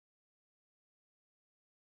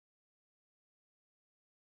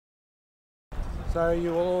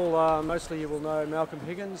So mostly you will know Malcolm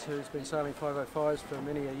Higgins, who's been sailing 505s for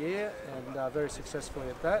many a year and very successfully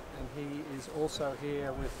at that. And he is also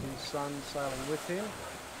here with his son sailing with him,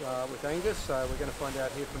 with Angus. So we're going to find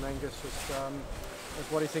out here from Angus as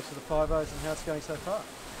what he thinks of the 5.0s and how it's going so far.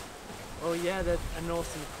 Well, yeah, they're an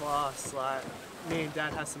awesome class. Like, me and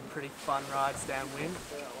Dad have some pretty fun rides downwind.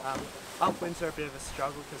 Upwinds are a bit of a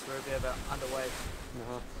struggle because we're a bit of an underweight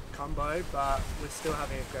combo, but we're still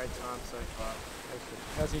having a great time so far.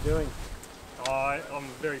 How's he doing? I'm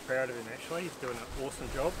very proud of him actually. He's doing an awesome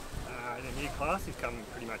job. In a new class, he's come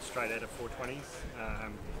pretty much straight out of 420s.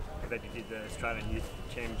 I bet he did the Australian Youth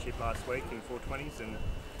Championship last week in 420s and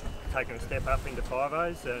taken a step up into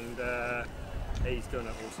 5.0s, and he's doing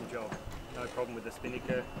an awesome job. No problem with the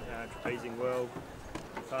spinnaker, trapezing well,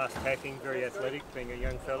 fast tacking, very athletic, being a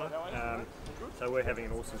young fella. So we're having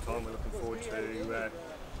an awesome time. We're looking forward to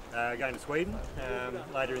going to Sweden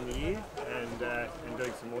later in the year and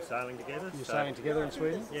doing some more sailing together. You're sailing together in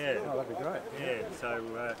Sweden? Yeah. Oh, that'd be great. Yeah,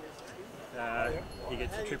 so he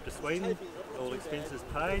gets a trip to Sweden, all expenses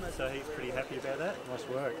paid, so he's pretty happy about that. Nice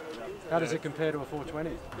work. How does it compare to a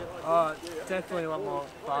 420? Oh, definitely a lot more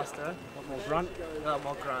faster. A lot more grunt? A lot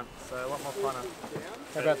more grunt, so a lot more funner.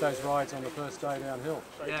 How about those rides on the first day downhill?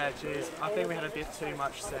 Yeah, geez, I think we had a bit too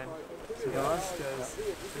much then, to be honest, because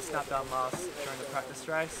we snapped our mast during the practice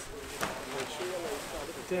race,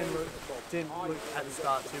 which didn't look at the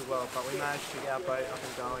start too well, but we managed to get our boat up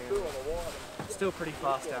and going, and still pretty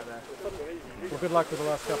fast out there. Well, good luck with the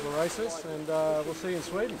last couple of races, and we'll see you in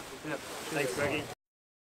Sweden. Yep. Thanks, Greggy.